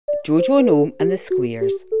JoJo Gnome and the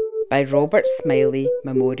Squares by Robert Smillie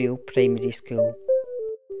Memorial Primary School.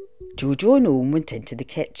 JoJo Gnome went into the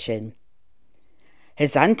kitchen.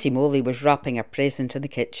 His Auntie Molly was wrapping a present on the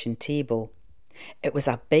kitchen table. It was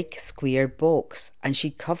a big square box and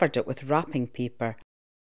she'd covered it with wrapping paper.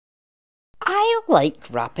 "I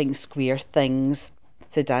like wrapping square things,"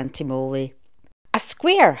 said Auntie Molly. "A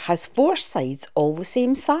square has 4 sides all the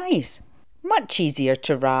same size. Much easier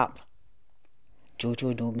to wrap."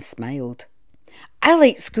 JoJo Gnome smiled. "I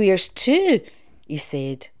like squares too," he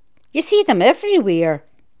said. "You see them everywhere."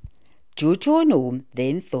 JoJo Gnome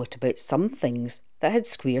then thought about some things that had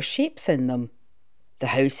square shapes in them.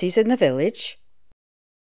 The houses in the village,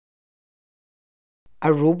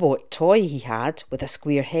 a robot toy he had with a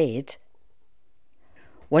square head.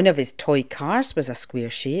 One of his toy cars was a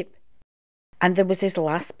square shape. And there was his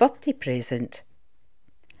last birthday present.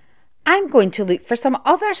 "I'm going to look for some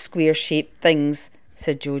other square-shaped things,"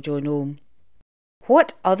 said JoJo Gnome.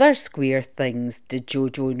 What other square things did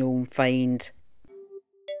JoJo Gnome find?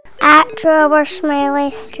 At our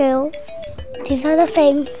Smillie school, these are the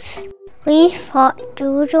things we thought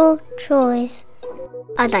JoJo toys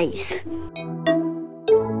are nice.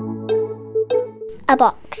 A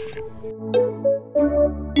box.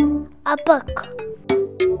 A book.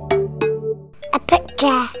 A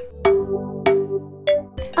picture.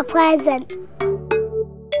 A present.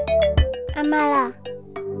 A mirror.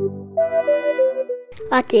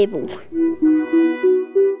 A table.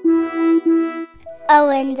 A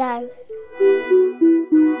window.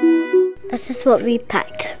 This is what we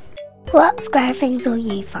packed. What square things will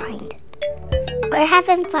you find? We're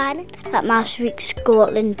having fun at Maastricht,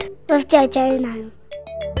 Scotland with JoJo Gnome.